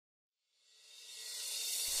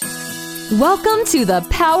Welcome to the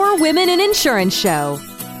Power Women in Insurance Show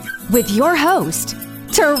with your host,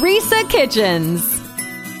 Teresa Kitchens.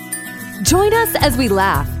 Join us as we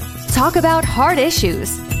laugh, talk about hard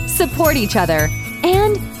issues, support each other,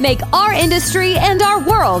 and make our industry and our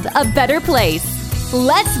world a better place.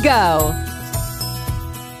 Let's go.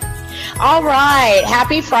 All right.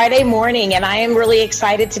 Happy Friday morning. And I am really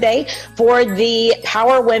excited today for the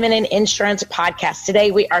Power Women in Insurance podcast.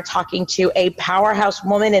 Today, we are talking to a powerhouse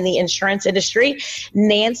woman in the insurance industry,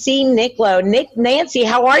 Nancy Nicklow. Nancy,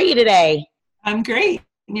 how are you today? I'm great.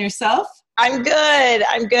 And yourself? I'm good.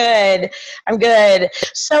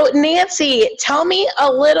 So Nancy, tell me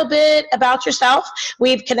a little bit about yourself.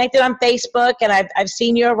 We've connected on Facebook and I've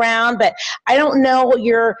seen you around, but I don't know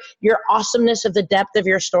your awesomeness of the depth of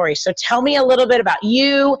your story. So tell me a little bit about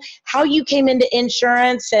you, how you came into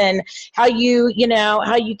insurance and how you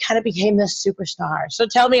kind of became this superstar. So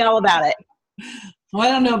tell me all about it. Well,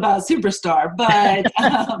 I don't know about superstar, but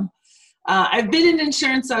I've been in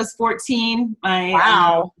insurance since I was 14.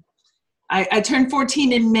 Wow. I turned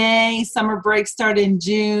 14 in May. Summer break started in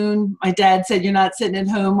June. My dad said, "You're not sitting at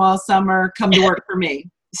home all summer. Come to work for me."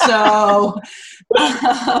 So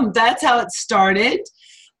that's how it started.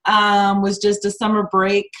 Was just a summer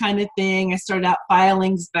break kind of thing. I started out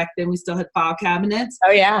filings. Back then we still had file cabinets.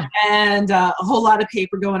 Oh, yeah. And a whole lot of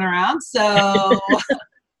paper going around. So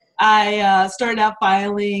I started out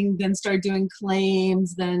filing, then started doing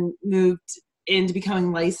claims, then moved into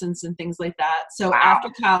becoming licensed and things like that. So After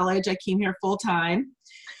college, I came here full time.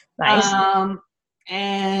 Nice.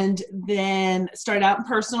 And then started out in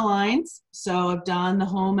personal lines. So I've done the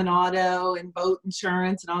home and auto and boat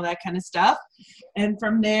insurance and all that kind of stuff. And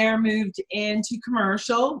from there moved into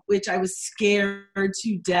commercial, which I was scared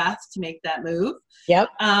to death to make that move. Yep.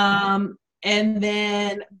 And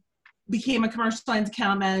then became a commercial lines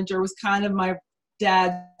account manager, was kind of my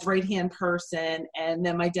dad's right-hand person. And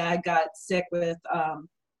then my dad got sick with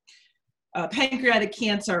pancreatic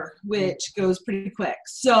cancer, which goes pretty quick.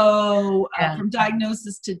 So from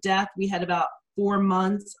diagnosis to death, we had about 4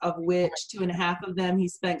 months, of which 2.5 of them he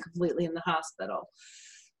spent completely in the hospital.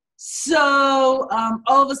 So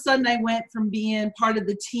all of a sudden I went from being part of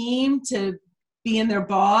the team to being their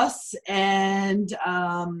boss, and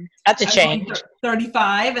that's a change.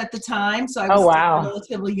 35 at the time, so I was still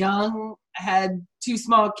relatively young. I had 2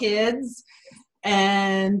 small kids,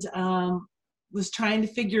 and was trying to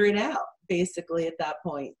figure it out basically at that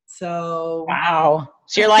point. So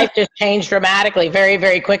so your life just changed dramatically, very,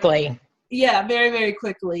 very quickly. Yeah, very, very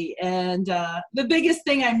quickly. And the biggest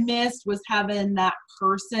thing I missed was having that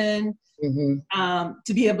person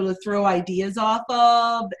to be able to throw ideas off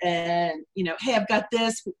of, and, hey, I've got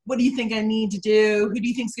this. What do you think I need to do? Who do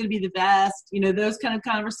you think is going to be the best? Those kind of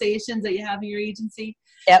conversations that you have in your agency.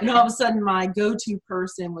 Yep. And all of a sudden my go-to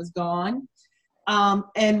person was gone.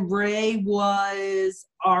 And Ray was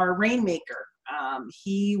our rainmaker.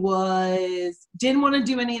 He didn't want to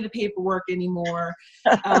do any of the paperwork anymore.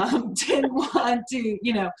 Didn't want to,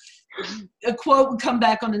 a quote would come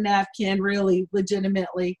back on the napkin, really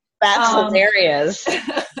legitimately. That's hilarious.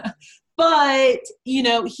 But,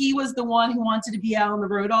 he was the one who wanted to be out on the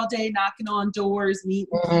road all day, knocking on doors,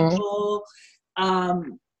 meeting people,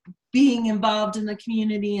 being involved in the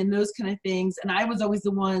community and those kind of things. And I was always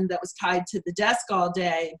the one that was tied to the desk all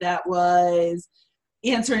day, that was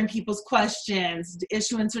answering people's questions,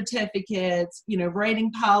 issuing certificates,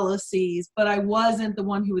 writing policies, but I wasn't the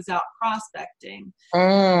one who was out prospecting.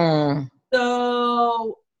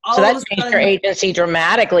 So that changed your agency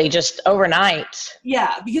dramatically, just overnight.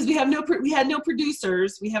 Yeah, because we had no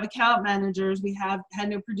producers. We have account managers. We had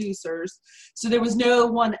no producers. So there was no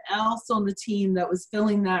one else on the team that was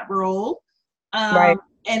filling that role. Right.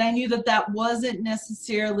 And I knew that wasn't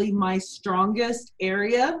necessarily my strongest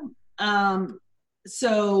area.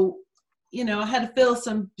 So, I had to fill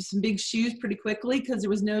some big shoes pretty quickly, because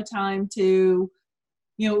there was no time to,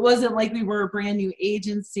 it wasn't like we were a brand new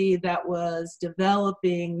agency that was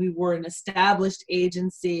developing. We were an established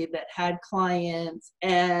agency that had clients.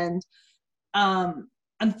 And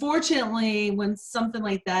unfortunately, when something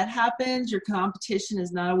like that happens, your competition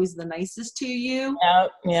is not always the nicest to you.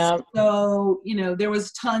 Yeah. So, there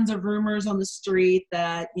was tons of rumors on the street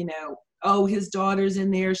that, oh, his daughter's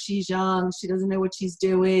in there. She's young. She doesn't know what she's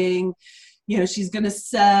doing. She's going to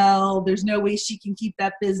sell. There's no way she can keep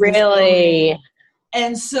that business Really? going.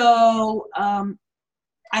 And so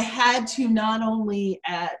I had to, not only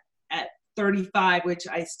at 35, which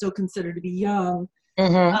I still consider to be young,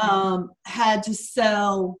 had to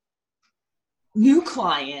sell new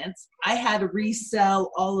clients. I had to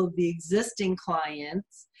resell all of the existing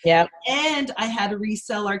clients. Yeah. And I had to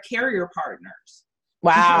resell our carrier partners.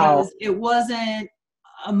 Wow. Because it wasn't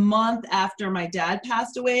a month after my dad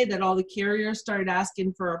passed away that all the carriers started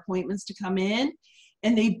asking for appointments to come in.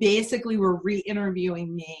 And they basically were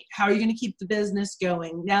re-interviewing me. How are you going to keep the business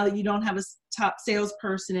going now that you don't have a top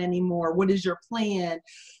salesperson anymore? What is your plan?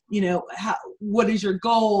 You know, what is your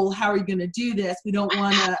goal? How are you going to do this? We don't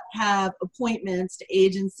want to have appointments to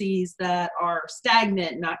agencies that are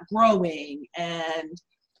stagnant, not growing. And,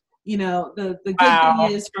 you know, the good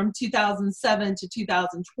thing is from 2007 to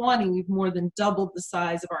 2020, we've more than doubled the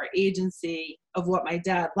size of our agency of what my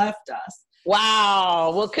dad left us.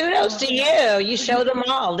 Wow. Well, kudos to you. You showed them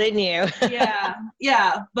all, didn't you?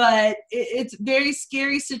 Yeah. But it's a very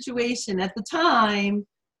scary situation at the time.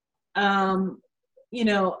 You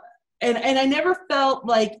know, and I never felt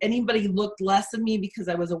like anybody looked less at me because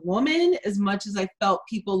I was a woman as much as I felt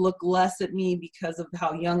people looked less at me because of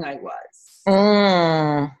how young I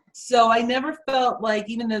was. So I never felt like,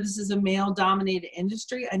 even though this is a male-dominated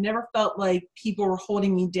industry, I never felt like people were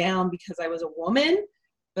holding me down because I was a woman.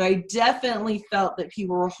 But I definitely felt that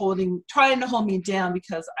people were trying to hold me down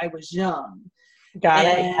because I was young. Got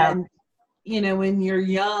it. And, you know, when you're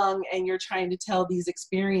young and you're trying to tell these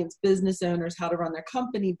experienced business owners how to run their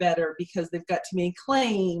company better because they've got too many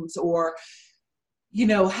claims, or, you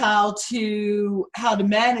know, how to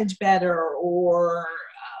manage better, or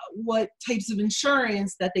what types of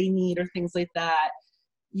insurance that they need, or things like that,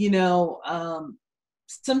 you know,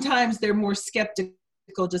 sometimes they're more skeptical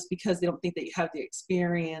just because they don't think that you have the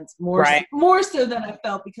experience, more so than I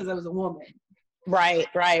felt because I was a woman. Right.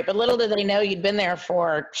 But little did they know you'd been there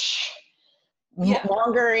for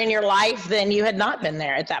longer in your life than you had not been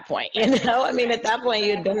there at that point. You know, I mean, at that point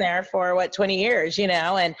you'd been there for 20 years, you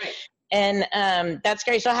know, and that's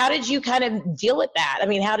scary. So how did you kind of deal with that? I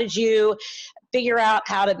mean, how did you figure out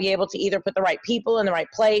how to be able to either put the right people in the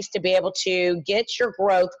right place to be able to get your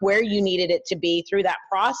growth where you needed it to be through that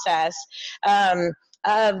process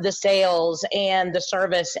of the sales and the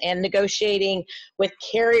service and negotiating with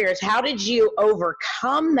carriers? How did you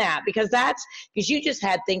overcome that? Because you just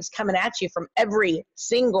had things coming at you from every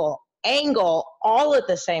single angle all at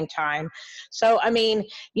the same time. So, I mean,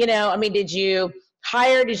 you know, did you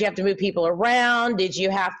hire? Did you have to move people around? Did you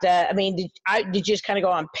have to, did you just kind of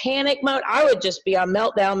go on panic mode? I would just be on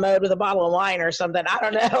meltdown mode with a bottle of wine or something. I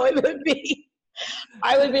don't know.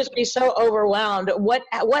 I would just be so overwhelmed. What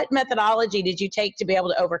methodology did you take to be able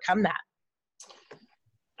to overcome that?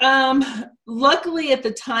 Luckily, at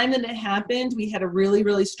the time that it happened, we had a really,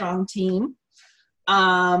 really strong team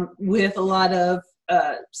with a lot of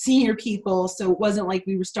senior people. So it wasn't like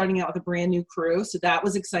we were starting out with a brand new crew. So that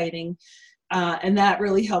was exciting. And that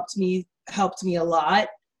really helped me a lot.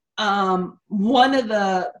 One of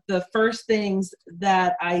the first things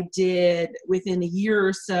that I did within a year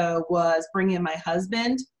or so was bring in my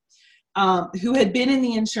husband, who had been in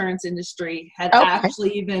the insurance industry, had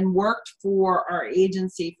actually even worked for our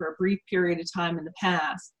agency for a brief period of time in the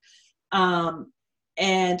past.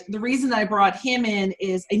 And the reason I brought him in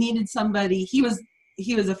is I needed somebody. He was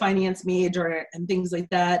a finance major and things like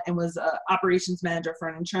that, and was an operations manager for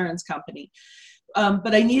an insurance company.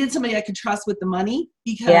 But I needed somebody I could trust with the money,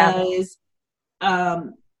 because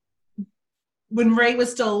when Ray was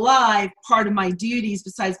still alive, part of my duties,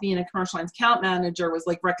 besides being a commercial lines account manager, was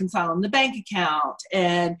like reconciling the bank account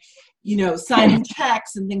and, you know, signing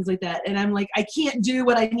checks and things like that. And I'm like, I can't do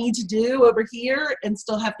what I need to do over here and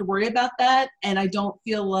still have to worry about that. And I don't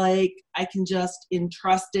feel like I can just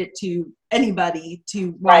entrust it to anybody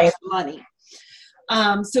to watch the money.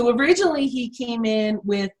 So originally he came in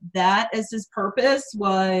with that as his purpose,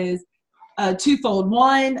 was twofold.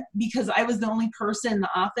 One, because I was the only person in the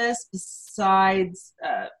office besides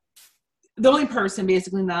the only person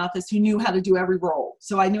basically in the office who knew how to do every role.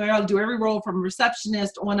 So I knew how to do every role from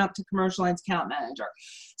receptionist on up to commercial lines account manager.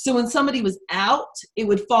 So when somebody was out, it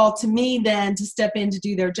would fall to me then to step in to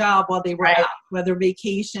do their job while they were out, whether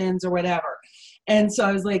vacations or whatever. And so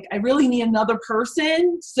I was like, I really need another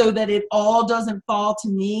person so that it all doesn't fall to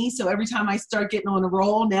me. So every time I start getting on a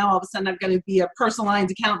roll, now all of a sudden I've got to be a personal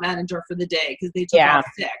lines account manager for the day because they took off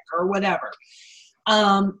sick or whatever.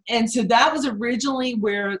 And so that was originally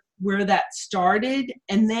where that started.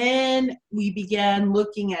 And then we began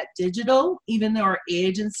looking at digital, even though our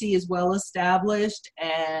agency is well established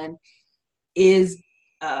and is,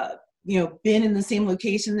 been in the same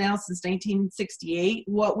location now since 1968.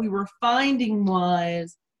 What we were finding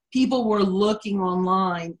was people were looking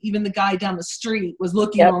online. Even the guy down the street was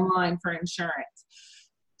looking online for insurance.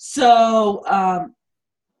 So,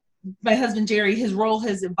 my husband, Jerry, his role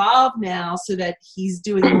has evolved now so that he's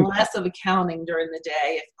doing less of accounting during the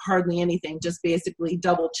day, hardly anything, just basically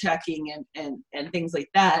double checking and things like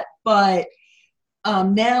that. But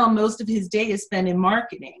now most of his day is spent in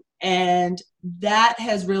marketing. And that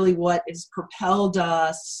has really what has propelled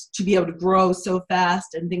us to be able to grow so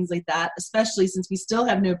fast and things like that, especially since we still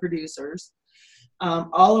have no producers.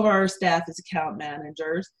 All of our staff is account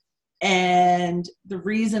managers. And the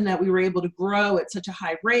reason that we were able to grow at such a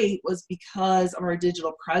high rate was because of our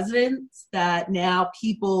digital presence, that now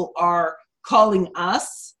people are calling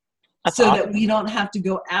us. That's so awesome. That we don't have to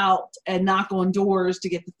go out and knock on doors to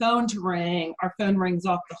get the phone to ring. Our phone rings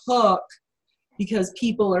off the hook because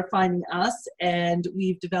people are finding us, and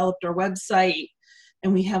we've developed our website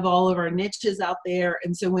and we have all of our niches out there.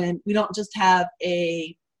 And so when we don't just have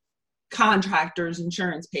a contractor's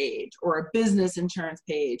insurance page or a business insurance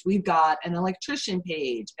page, we've got an electrician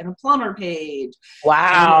page and a plumber page.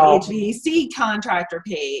 Wow. And an HVAC contractor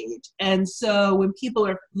page. And so when people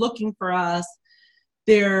are looking for us,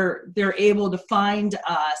 they're able to find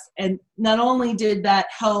us. And not only did that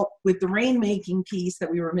help with the rainmaking piece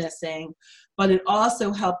that we were missing, but it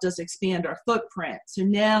also helped us expand our footprint. So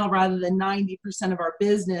now, rather than 90% of our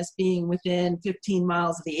business being within 15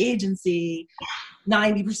 miles of the agency,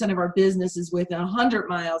 90% of our business is within 100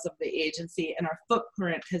 miles of the agency, and our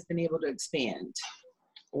footprint has been able to expand.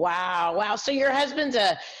 Wow. So your husband's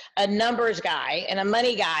a numbers guy and a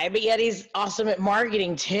money guy, but yet he's awesome at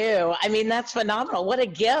marketing too. I mean, that's phenomenal. What a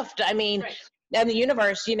gift. I mean, right. In the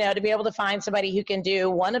universe, to be able to find somebody who can do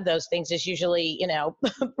one of those things is usually,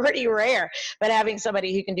 pretty rare, but having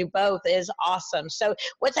somebody who can do both is awesome. So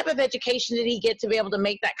what type of education did he get to be able to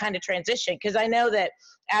make that kind of transition? Because I know that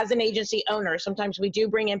as an agency owner, sometimes we do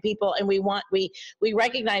bring in people and we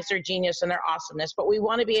recognize their genius and their awesomeness, but we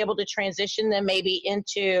want to be able to transition them maybe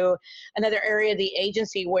into another area of the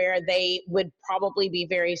agency where they would probably be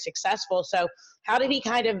very successful. So how did he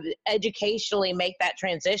kind of educationally make that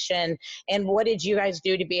transition? And what did you guys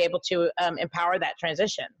do to be able to empower that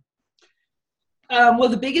transition? Well,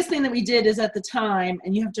 the biggest thing that we did is at the time,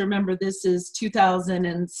 and you have to remember this is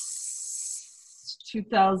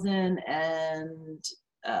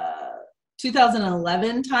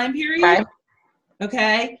 2011 time period.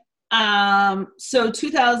 Okay. So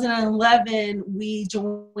 2011, we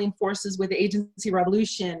joined forces with Agency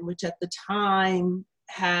Revolution, which at the time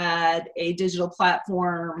had a digital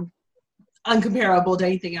platform uncomparable to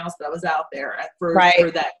anything else that was out there for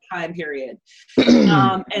that time period.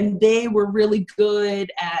 And they were really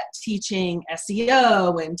good at teaching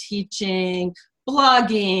SEO and teaching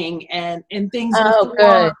blogging and things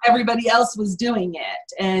before everybody else was doing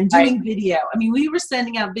it, and doing video. I mean, we were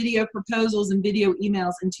sending out video proposals and video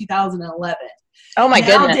emails in 2011. Oh my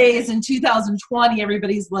goodness. Nowadays in 2020,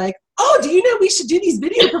 everybody's like, oh, do you know we should do these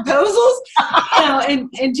video proposals?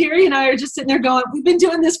 And Jerry and I are just sitting there going, we've been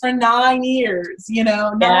doing this for 9 years,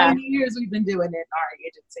 9 years we've been doing it in our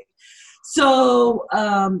agency. So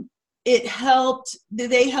they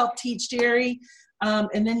helped teach Jerry.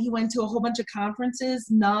 And then he went to a whole bunch of conferences,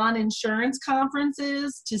 non-insurance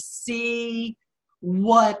conferences, to see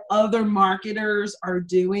what other marketers are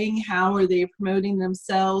doing. How are they promoting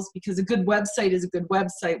themselves? Because a good website is a good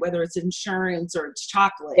website, whether it's insurance or it's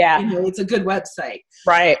chocolate. Yeah. It's a good website.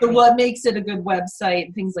 Right. So what makes it a good website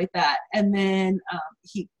and things like that. And then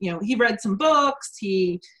he read some books.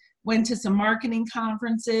 He went to some marketing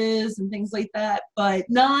conferences and things like that, but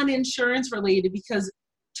non-insurance related, because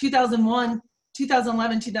 2001,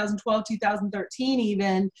 2011, 2012, 2013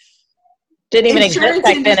 even, didn't even exist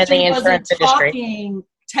back then in the insurance industry.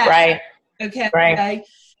 Tech. Right. Okay.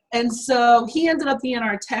 And so he ended up being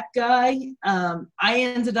our tech guy. I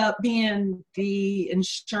ended up being the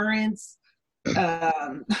insurance.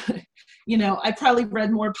 I probably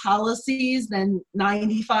read more policies than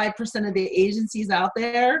 95% of the agencies out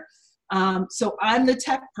there. So I'm the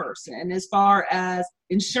tech person as far as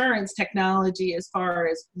insurance technology, as far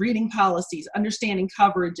as reading policies, understanding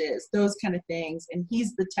coverages, those kind of things. And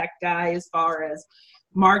he's the tech guy as far as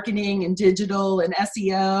marketing and digital and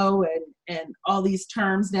SEO and all these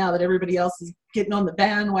terms now that everybody else is getting on the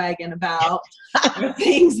bandwagon about. Are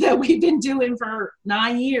things that we've been doing for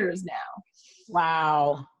 9 years now.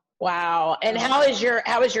 Wow. And how is your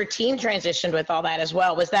team transitioned with all that as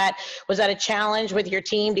well? Was that a challenge with your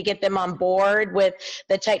team to get them on board with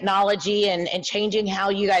the technology and changing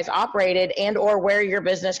how you guys operated and or where your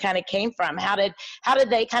business kind of came from? How did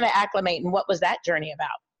they kind of acclimate, and what was that journey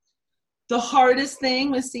about? The hardest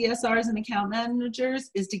thing with CSRs and account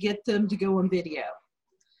managers is to get them to go on video.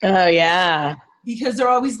 Oh yeah. Because they're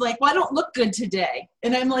always like, well, I don't look good today.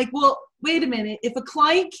 And I'm like, well, wait a minute. If a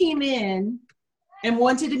client came in and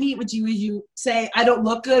wanted to meet with you, would you say, I don't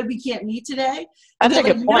look good, we can't meet today? That's a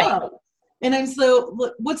good point. No. And I'm so,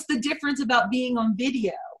 what's the difference about being on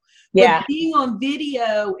video? Yeah. But being on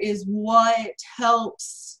video is what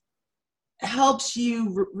helps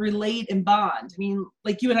you relate and bond. I mean,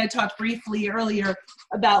 like you and I talked briefly earlier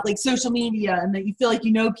about like social media and that you feel like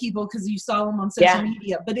you know people because you saw them on social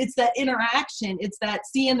media, but it's that interaction. It's that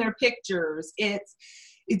seeing their pictures. It's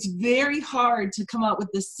very hard to come up with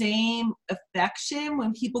the same affection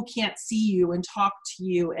when people can't see you and talk to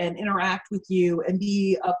you and interact with you and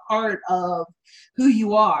be a part of who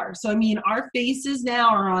you are. So, I mean, our faces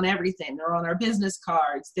now are on everything. They're on our business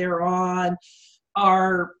cards. They're on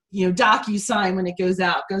our, DocuSign when it goes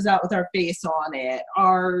out with our face on it.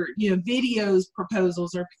 Our, videos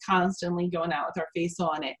proposals are constantly going out with our face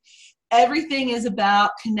on it. Everything is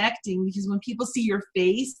about connecting, because when people see your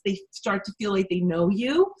face, they start to feel like they know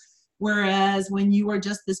you. Whereas when you are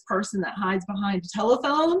just this person that hides behind a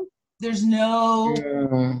telephone, there's no,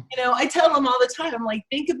 I tell them all the time, I'm like,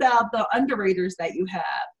 think about the underwriters that you have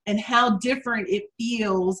and how different it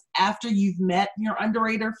feels after you've met your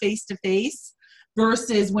underwriter face to face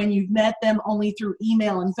versus when you've met them only through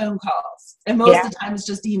email and phone calls. And most of the time it's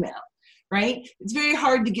just email. Right? It's very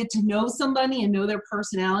hard to get to know somebody and know their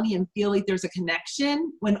personality and feel like there's a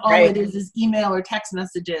connection when all it is email or text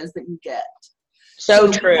messages that you get. So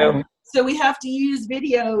true. So we have to use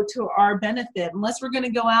video to our benefit. Unless we're going to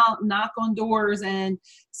go out and knock on doors and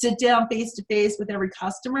sit down face to face with every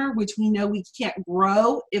customer, which we know we can't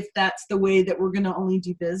grow if that's the way that we're going to only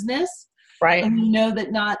do business. Right. And we know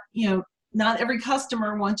that not every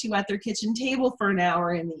customer wants you at their kitchen table for an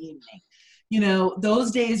hour in the evening.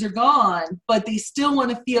 Those days are gone, but they still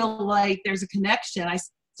want to feel like there's a connection. I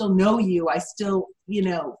still know you. I still,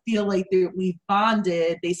 feel like we've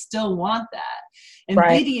bonded. They still want that. And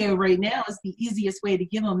video right now is the easiest way to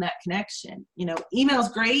give them that connection. Email's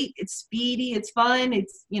great. It's speedy. It's fun.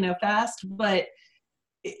 It's, fast, but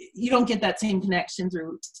you don't get that same connection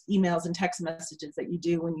through emails and text messages that you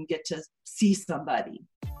do when you get to see somebody.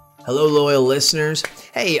 Hello, loyal listeners.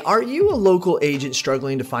 Hey, are you a local agent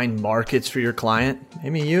struggling to find markets for your client?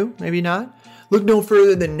 Maybe you, maybe not. Look no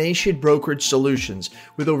further than Nation Brokerage Solutions.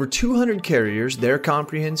 With over 200 carriers, their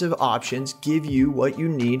comprehensive options give you what you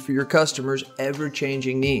need for your customers'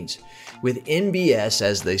 ever-changing needs. With NBS,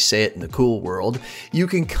 as they say it in the cool world, you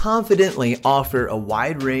can confidently offer a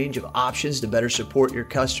wide range of options to better support your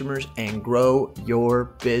customers and grow your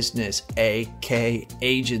business, aka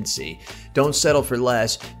agency. Don't settle for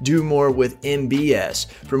less. Do more with NBS.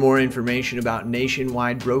 For more information about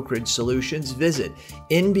nationwide brokerage solutions, visit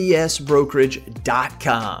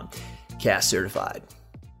nbsbrokerage.com. CAS certified.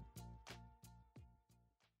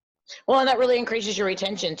 Well, and that really increases your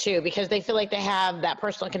retention too, because they feel like they have that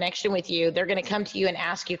personal connection with you. They're going to come to you and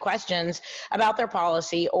ask you questions about their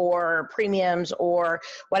policy or premiums or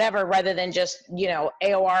whatever, rather than just,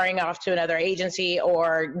 AORing off to another agency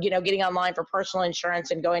or, getting online for personal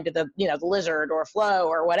insurance and going to the, the Lizard or Flow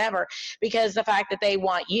or whatever, because the fact that they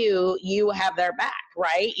want you have their back,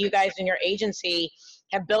 right? You guys in your agency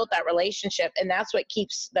have built that relationship, and that's what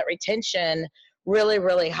keeps that retention really,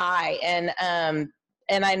 really high.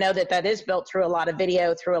 And I know that is built through a lot of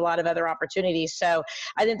video, through a lot of other opportunities. So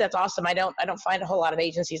I think that's awesome. I don't find a whole lot of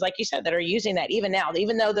agencies, like you said, that are using that even now.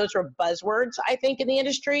 Even though those are buzzwords, I think, in the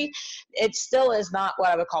industry, it still is not what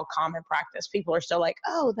I would call common practice. People are still like,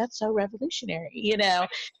 oh, that's so revolutionary,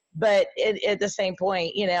 But at the same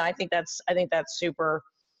point, I think that's super.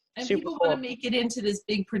 And super people cool. want to make it into this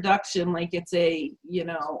big production like it's a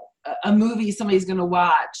movie somebody's going to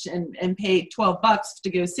watch and pay $12 to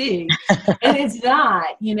go see. And it's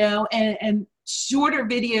not, and shorter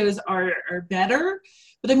videos are better.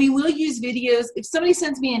 But I mean, we'll use videos. If somebody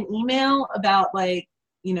sends me an email about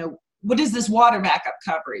what is this water backup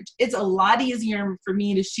coverage? It's a lot easier for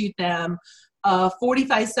me to shoot them a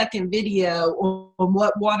 45-second video on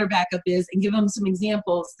what water backup is and give them some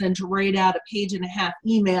examples than to write out a 1.5-page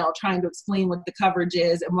email trying to explain what the coverage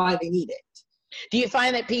is and why they need it. Do you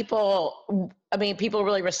find that people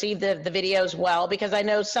really receive the videos well? Because I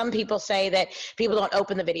know some people say that people don't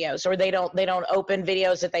open the videos, or they don't open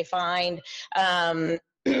videos that they find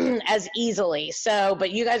as easily. So,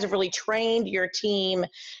 but you guys have really trained your team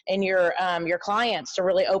and your clients to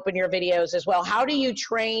really open your videos as well. How do you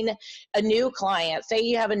train a new client? Say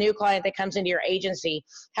you have a new client that comes into your agency.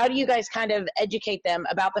 How do you guys kind of educate them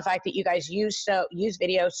about the fact that you guys use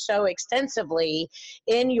videos so extensively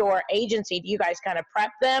in your agency? Do you guys kind of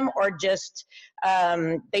prep them, or just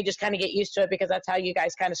they just kind of get used to it because that's how you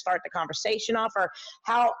guys kind of start the conversation off? Or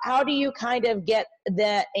how do you kind of get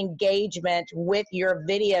that engagement with your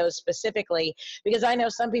videos specifically? Because I know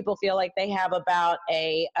some people feel like they have about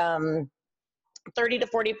a 30 to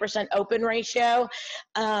 40% open ratio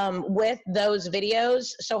with those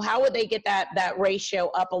videos. So how would they get that ratio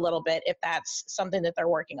up a little bit if that's something that they're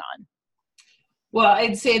working on? Well,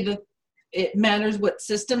 I'd say that it matters what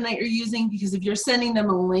system that you're using, because if you're sending them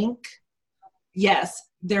a link, yes,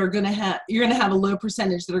 you're going to have a low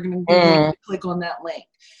percentage that are going to click on that link.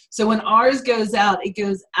 So when ours goes out, it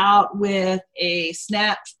goes out with a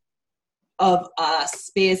snap of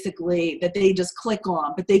us, basically, that they just click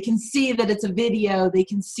on, but they can see that it's a video, they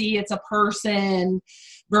can see it's a person,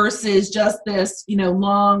 versus just this,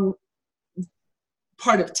 long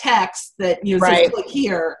part of text that, says click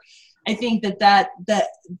here. I think that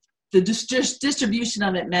the distribution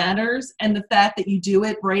of it matters, and the fact that you do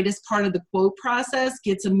it right as part of the quote process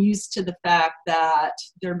gets them used to the fact that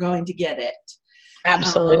they're going to get it.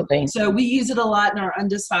 Absolutely. So we use it a lot in our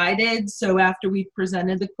undecided. So after we've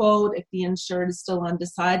presented the quote, if the insured is still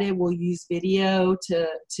undecided, we'll use video to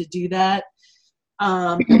do that.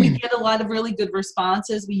 And we get a lot of really good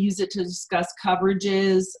responses. We use it to discuss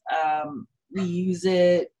coverages. We use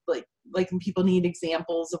it like when people need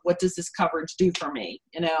examples of what does this coverage do for me,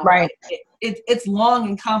 Right. It's long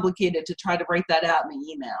and complicated to try to write that out in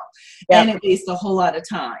the email. Yep. And it wastes a whole lot of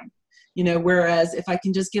time. Whereas if I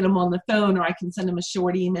can just get them on the phone, or I can send them a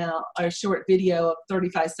short email or a short video of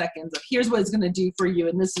 35 seconds of here's what it's going to do for you,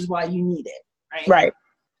 and this is why you need it. Right.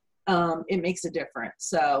 It makes a difference.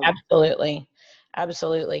 So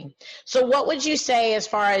Absolutely. So what would you say, as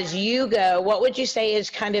far as you go, what would you say is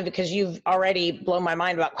kind of, because you've already blown my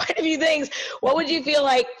mind about quite a few things, what would you feel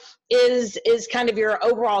like is kind of your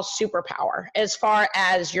overall superpower, as far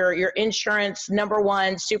as your insurance number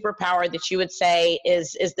one superpower that you would say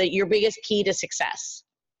is your biggest key to success?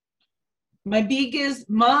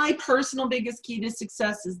 My personal biggest key to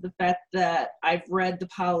success is the fact that I've read the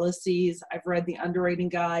policies, I've read the underwriting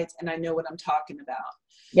guides, and I know what I'm talking about.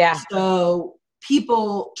 Yeah. So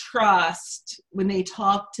people trust when they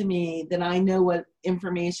talk to me that I know what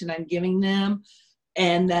information I'm giving them,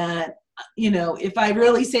 and that, if I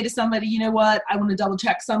really say to somebody, you know what, I want to double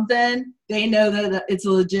check something, they know that it's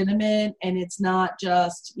legitimate, and it's not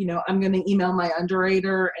just, I'm going to email my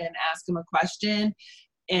underwriter and ask them a question,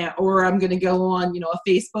 or I'm going to go on, a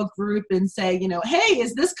Facebook group and say, hey,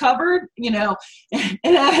 is this covered? And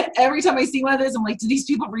every time I see one of those, I'm like, do these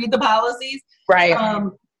people read the policies? Right.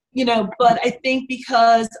 But I think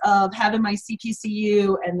because of having my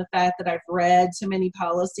CPCU and the fact that I've read so many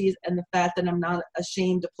policies, and the fact that I'm not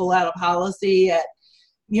ashamed to pull out a policy at,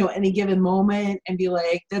 any given moment and be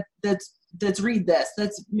like, let's read this.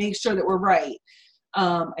 Let's make sure that we're right.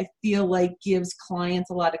 I feel like gives clients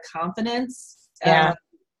a lot of confidence. Yeah.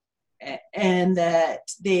 And that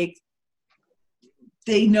they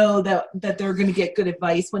know that they're going to get good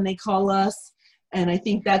advice when they call us. And I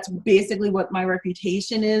think that's basically what my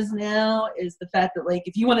reputation is now, is the fact that, like,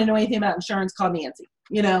 if you want to know anything about insurance, call Nancy,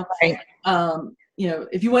 Right.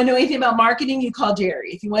 If you want to know anything about marketing, you call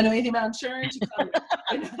Jerry. If you want to know anything about insurance, you call me.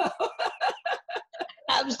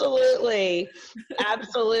 Absolutely.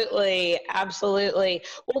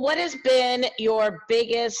 Well, what has been your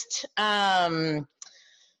biggest,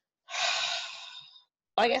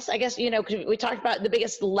 I guess, 'cause we talked about the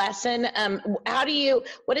biggest lesson.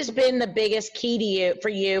 What has been the biggest key for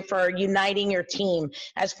you for uniting your team,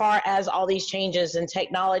 as far as all these changes in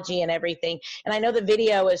technology and everything? And I know the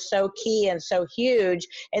video is so key and so huge,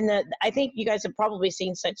 and I think you guys have probably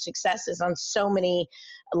seen such successes on so many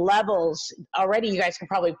levels already. You guys can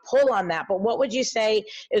probably pull on that, but what would you say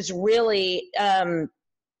is really,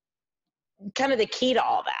 kind of the key to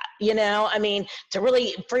all that, to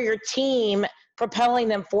really, for your team, propelling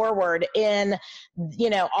them forward in,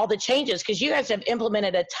 all the changes, because you guys have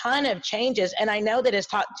implemented a ton of changes. And I know that as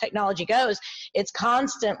technology goes, it's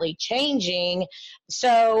constantly changing.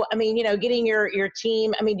 So, getting your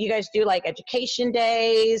team, do you guys do like education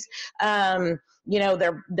days? What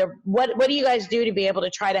do you guys do to be able to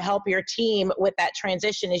try to help your team with that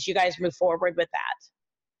transition as you guys move forward with that?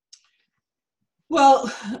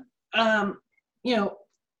 Well,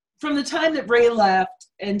 from the time that Ray left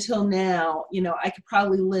until now, I could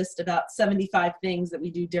probably list about 75 things that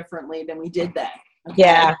we do differently than we did then. Okay?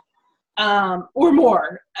 Yeah. Or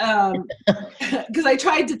more. Because I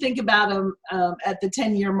tried to think about them at the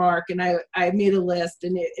 10-year mark, and I made a list,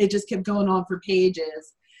 and it just kept going on for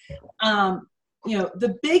pages.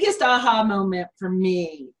 The biggest aha moment for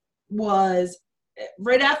me was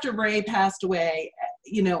right after Ray passed away,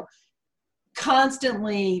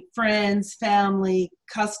 constantly friends, family,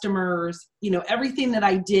 customers, everything that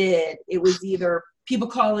I did, it was either people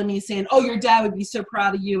calling me saying, oh, your dad would be so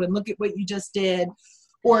proud of you and look at what you just did,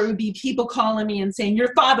 or it would be people calling me and saying,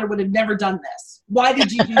 your father would have never done this. Why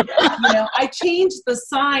did you do this? I changed the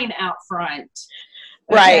sign out front.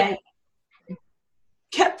 Okay? Right.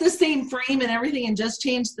 Kept the same frame and everything and just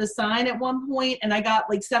changed the sign at one point, and I got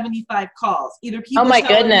like 75 calls. Either people Oh my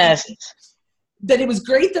telling me goodness. that it was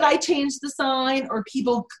great that I changed the sign, or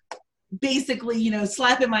people basically,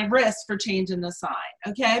 slapping my wrist for changing the sign.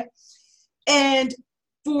 Okay. And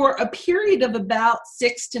for a period of about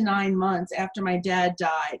 6 to 9 months after my dad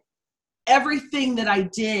died, everything that I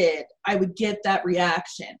did, I would get that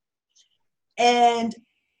reaction. And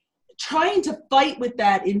trying to fight with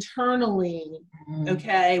that internally,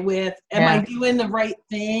 okay, with am I doing the right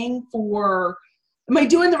thing for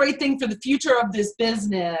the future of this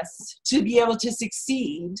business to be able to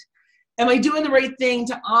succeed? Am I doing the right thing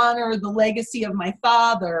to honor the legacy of my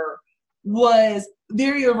father? Was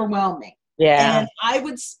very overwhelming. Yeah. And I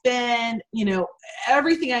would spend,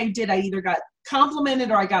 everything I did, I either got complimented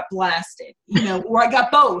or I got blasted, or I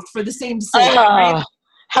got both for the same decision. Right?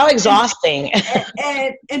 How exhausting.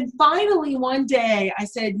 And finally one day I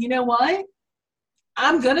said, you know what?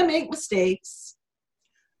 I'm going to make mistakes.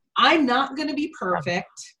 I'm not going to be perfect.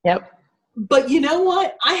 Yep. But you know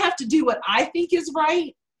what? I have to do what I think is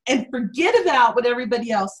right and forget about what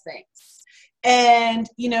everybody else thinks. And,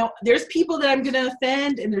 there's people that I'm going to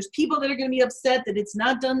offend, and there's people that are going to be upset that it's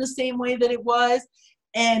not done the same way that it was.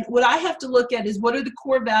 And what I have to look at is what are the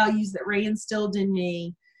core values that Ray instilled in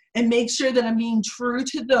me, and make sure that I'm being true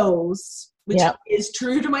to those, which is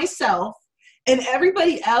true to myself. And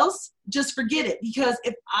everybody else, just forget it. Because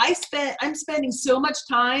if I'm spending so much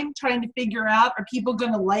time trying to figure out, are people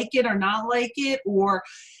going to like it or not like it?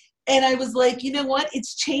 And I was like, you know what?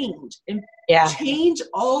 It's change. And change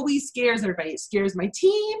always scares everybody. It scares my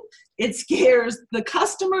team. It scares the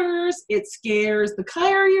customers. It scares the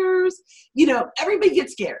carriers. Everybody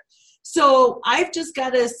gets scared. So I've just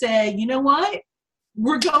got to say, you know what?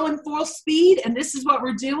 We're going full speed, and this is what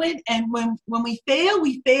we're doing. And when we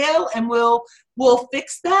fail, and we'll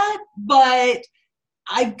fix that. But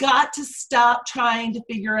I've got to stop trying to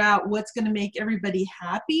figure out what's going to make everybody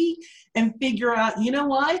happy, and figure out, you know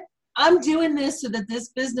what? I'm doing this so that this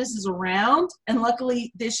business is around. And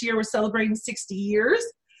luckily this year we're celebrating 60 years,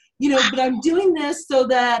 but I'm doing this so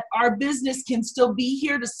that our business can still be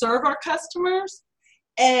here to serve our customers,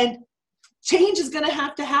 and change is going to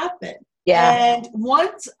happen. Yeah. And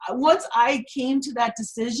once I came to that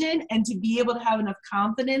decision, and to be able to have enough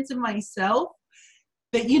confidence in myself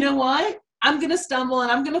that, you know what, I'm going to stumble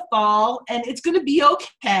and I'm going to fall, and it's going to be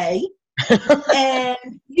okay. And,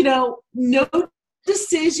 no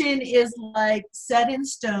decision is like set in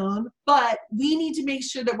stone, but we need to make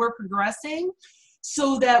sure that we're progressing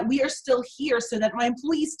so that we are still here, so that my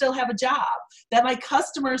employees still have a job, that my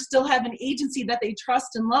customers still have an agency that they trust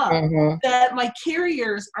and love, that my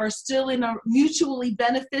carriers are still in a mutually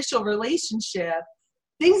beneficial relationship.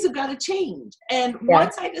 Things have got to change. And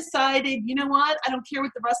once I decided, you know what, I don't care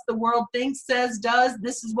what the rest of the world thinks, says, does,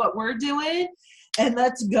 this is what we're doing, and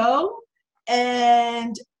let's go.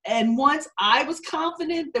 And once I was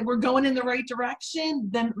confident that we're going in the right direction,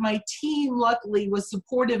 then my team luckily was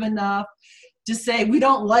supportive enough to say, we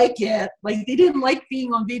don't like it. Like, they didn't like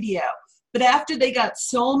being on video. But after they got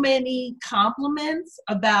so many compliments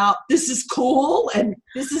about this is cool and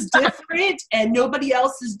this is different and nobody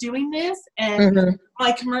else is doing this. And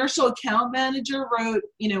my commercial account manager wrote,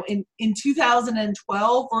 in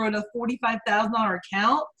 2012, wrote a $45,000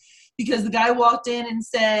 account because the guy walked in and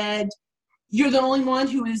said, you're the only one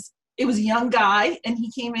it was a young guy, and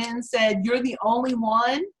he came in and said, you're the only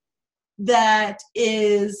one that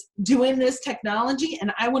is doing this technology,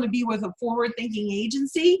 and I want to be with a forward-thinking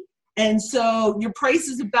agency. And so your price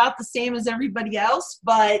is about the same as everybody else,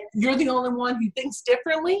 but you're the only one who thinks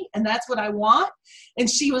differently, and that's what I want. And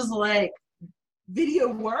she was like,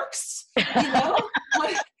 video works,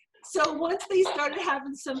 So once they started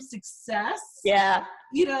having some success,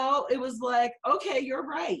 it was like, okay, you're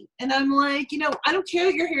right. And I'm like, I don't care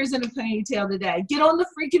your hair's in a ponytail today. Get on the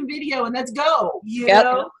freaking video and let's go,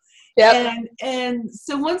 know? Yep. And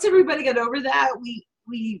so once everybody got over that,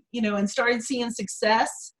 we and started seeing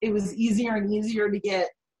success, it was easier and easier to get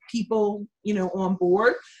people, on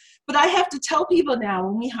board. But I have to tell people now,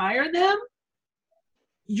 when we hire them,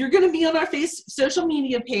 you're going to be on our social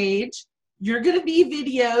media page. You're going to be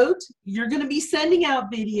videoed. You're going to be sending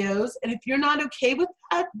out videos. And if you're not okay with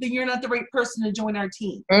that, then you're not the right person to join our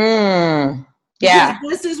team. Because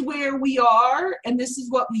this is where we are, and this is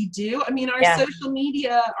what we do. I mean, our social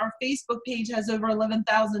media, our Facebook page has over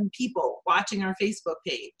 11,000 people watching our Facebook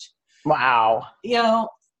page. Wow.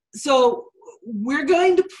 So we're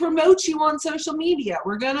going to promote you on social media.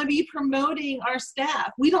 We're going to be promoting our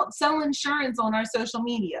staff. We don't sell insurance on our social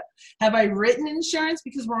media. Have I written insurance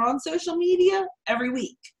because we're on social media? Every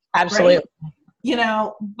week. Absolutely. Right? You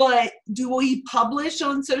know, but do we publish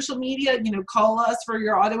on social media? You know, call us for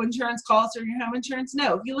your auto insurance, call us for your home insurance.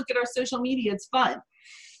 No, if you look at our social media, it's fun.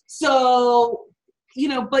 So, you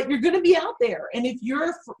know, but you're going to be out there. And if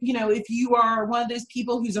you're, you know, if you are one of those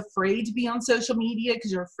people who's afraid to be on social media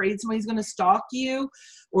because you're afraid somebody's going to stalk you,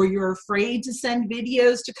 or you're afraid to send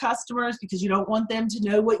videos to customers because you don't want them to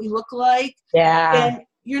know what you look like, then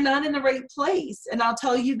you're not in the right place. And I'll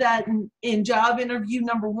tell you that in job interview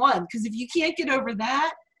number 1, because if you can't get over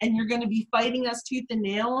that and you're going to be fighting us tooth and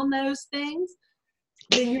nail on those things,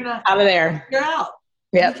 then you're not out of there. You're out.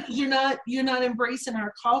 Yep. Because you're not embracing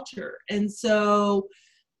our culture. And so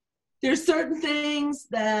there's certain things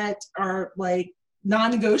that are like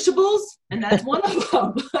non-negotiables, and that's one of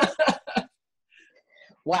them.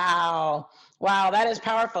 Wow. That is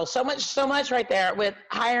powerful. So much right there with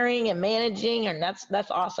hiring and managing. And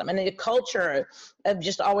that's awesome. And the culture of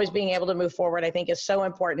just always being able to move forward, I think, is so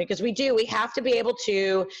important, because we have to be able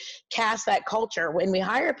to cast that culture when we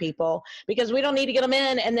hire people, because we don't need to get them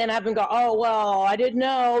in and then have them go, oh, well, I didn't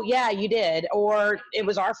know. Yeah, you did. Or it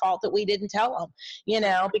was our fault that we didn't tell them, you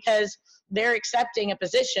know, because they're accepting a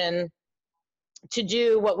position to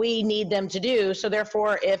do what we need them to do. So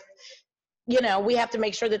therefore, if, you know, we have to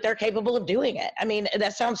make sure that they're capable of doing it. I mean,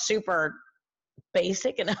 that sounds super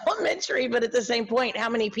basic and elementary, but at the same point, how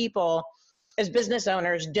many people as business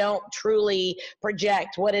owners don't truly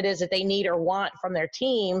project what it is that they need or want from their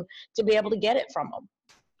team to be able to get it from them?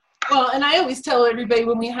 Well, and I always tell everybody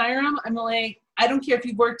when we hire them, I'm like, I don't care if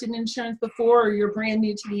you've worked in insurance before or you're brand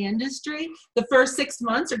new to the industry, the first 6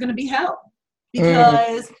 months are going to be hell,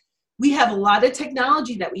 because we have a lot of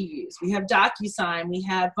technology that we use. We have DocuSign, we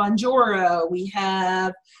have Bonjoro, we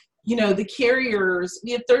have, you know, the carriers. We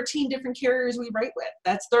have 13 different carriers we write with.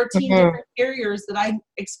 That's 13 different carriers that I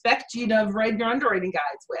expect you to have read your underwriting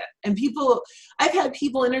guides with. And I've had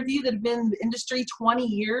people interview that have been in the industry 20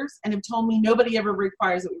 years and have told me nobody ever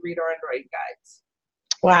requires that we read our underwriting guides.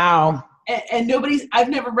 Wow. And I've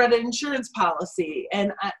never read an insurance policy.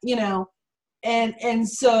 And, you know, and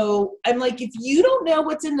so I'm like, if you don't know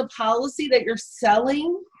what's in the policy that you're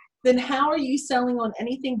selling, then how are you selling on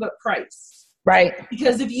anything but price? Right.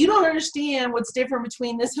 Because if you don't understand what's different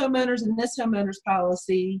between this homeowner's and this homeowner's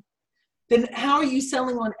policy, then how are you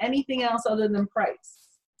selling on anything else other than price?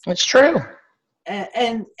 It's true. And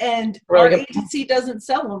really our good. agency doesn't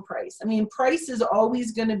sell on price. I mean, price is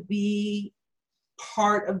always going to be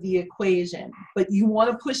part of the equation, but you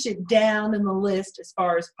want to push it down in the list as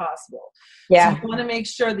far as possible. Yeah. So you want to make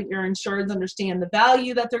sure that your insureds understand the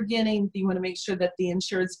value that they're getting. You want to make sure that the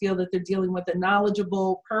insureds feel that they're dealing with a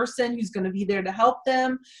knowledgeable person who's going to be there to help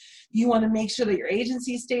them. You want to make sure that your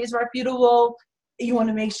agency stays reputable. You want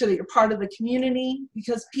to make sure that you're part of the community,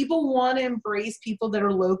 because people want to embrace people that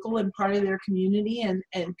are local and part of their community, and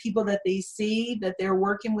people that they see that they're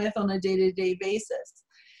working with on a day-to-day basis.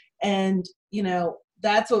 And, you know,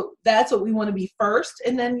 that's what we want to be first.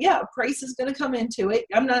 And then, yeah, price is going to come into it.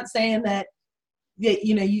 I'm not saying that,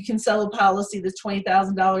 you know, you can sell a policy that's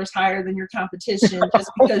 $20,000 higher than your competition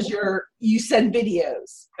just because you send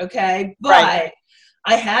videos. Okay. But right.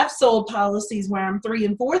 I have sold policies where I'm $3,000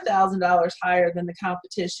 and $4,000 higher than the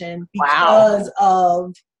competition because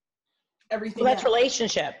of everything. Well, that's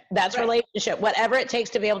relationship. That's right. Relationship. Whatever it takes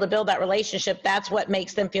to be able to build that relationship, that's what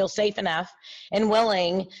makes them feel safe enough and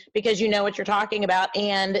willing, because you know what you're talking about,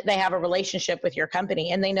 and they have a relationship with your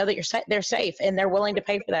company, and they know that they're safe, and they're willing to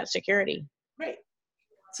pay for that security. Right.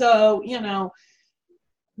 So, you know,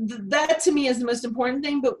 that to me is the most important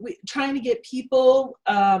thing, but trying to get people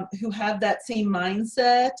who have that same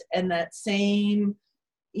mindset and that same,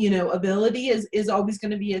 you know, ability is always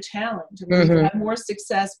going to be a challenge. I mean, we have more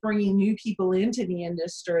success bringing new people into the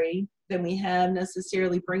industry than we have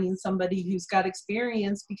necessarily bringing somebody who's got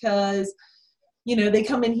experience, because, you know, they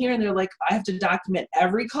come in here and they're like, I have to document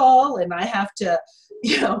every call, and I have to,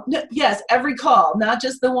 you know, yes, every call, not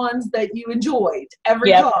just the ones that you enjoyed,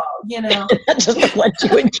 every call, you know. Not just the ones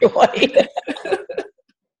you enjoyed.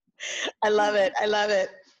 I love it. I love it.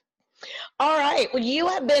 All right. Well, you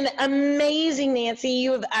have been amazing, Nancy.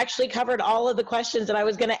 You have actually covered all of the questions that I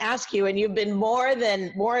was going to ask you, and you've been more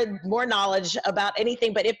knowledge about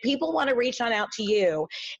anything. But if people want to reach on out to you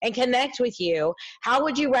and connect with you, how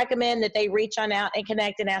would you recommend that they reach on out and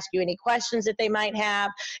connect and ask you any questions that they might have,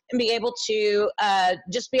 and be able to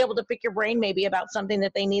just be able to pick your brain maybe about something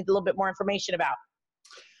that they need a little bit more information about?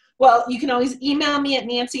 Well, you can always email me at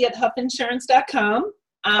nancy@huffinsurance.com.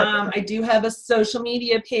 I do have a social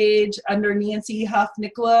media page under Nancy Huff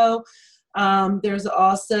Niccolo. There's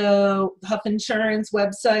also Huff Insurance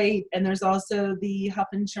website, and there's also the Huff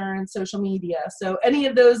Insurance social media. So any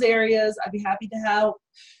of those areas, I'd be happy to help.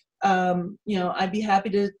 I'd be happy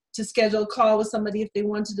to schedule a call with somebody if they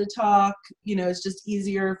wanted to talk. It's just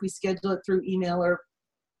easier if we schedule it through email or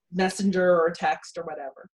messenger or text or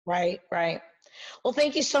whatever. Right. Well,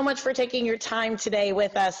 thank you so much for taking your time today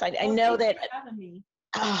with us. I know that. Thanks for having me.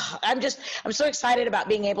 I'm so excited about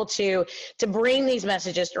being able to bring these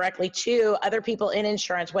messages directly to other people in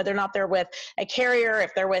insurance, whether or not they're with a carrier,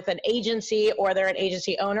 if they're with an agency, or they're an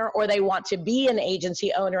agency owner, or they want to be an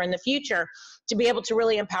agency owner in the future, to be able to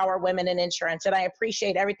really empower women in insurance. And I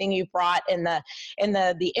appreciate everything you brought in the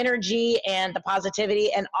energy and the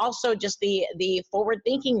positivity, and also just the forward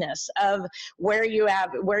thinkingness of where you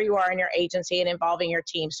are in your agency and involving your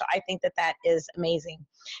team. So I think that is amazing.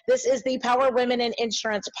 This is the Power Women in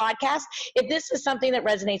Insurance podcast. If this is something that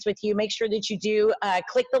resonates with you, make sure that you do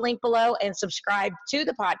click the link below and subscribe to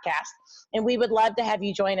the podcast. And we would love to have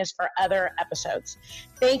you join us for other episodes.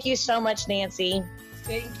 Thank you so much, Nancy.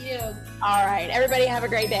 Thank you. All right, everybody have a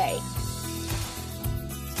great day.